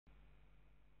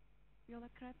Viola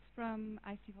Krebs from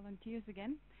IC Volunteers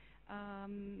again.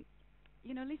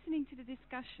 Listening to the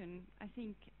discussion, I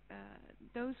think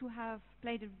those who have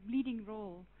played a leading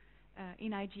role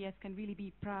in IGF can really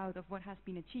be proud of what has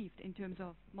been achieved in terms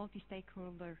of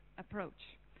multi-stakeholder approach.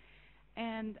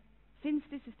 And since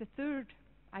this is the third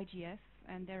IGF,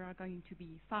 and there are going to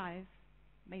be 5,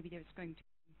 maybe there's going to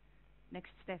be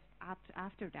next step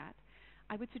after that,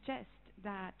 I would suggest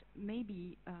that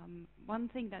maybe one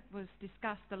thing that was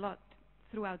discussed a lot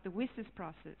throughout the WSIS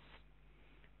process,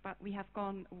 but we have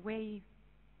gone way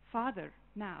farther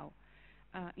now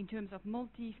in terms of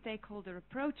multi-stakeholder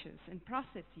approaches and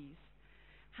processes,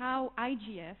 how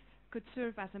IGF could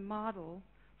serve as a model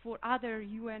for other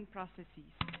UN processes.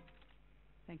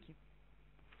 Thank you.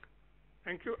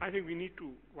 Thank you. I think we need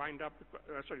to wind up.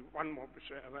 One more,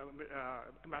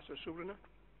 Ambassador Subrana.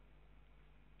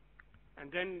 And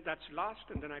then that's last,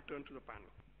 and then I turn to the panel.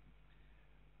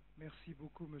 Merci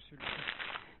beaucoup, Monsieur le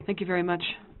Président. Thank you very much,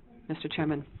 Mr.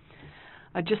 Chairman.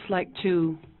 I'd just like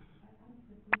to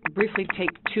briefly take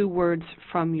 2 words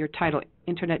from your title,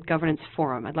 Internet Governance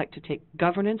Forum. I'd like to take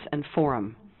governance and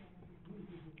forum.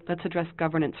 Let's address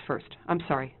governance first. I'm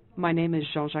sorry. My name is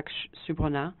Jean-Jacques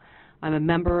Subrana. I'm a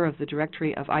member of the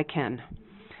directory of ICANN.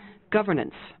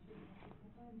 Governance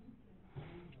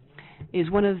is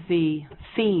one of the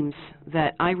themes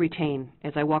that I retain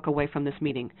as I walk away from this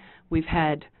meeting. We've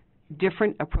had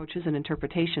different approaches and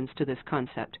interpretations to this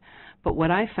concept, but what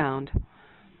I found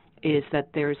is that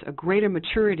there's a greater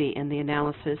maturity in the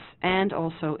analysis and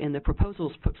also in the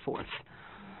proposals put forth.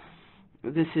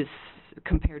 This is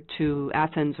compared to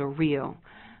Athens or Rio.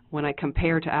 When I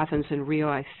compare to Athens and Rio,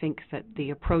 I think that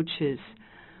the approach is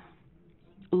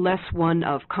less one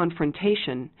of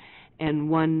confrontation and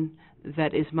one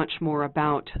that is much more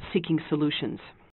about seeking solutions.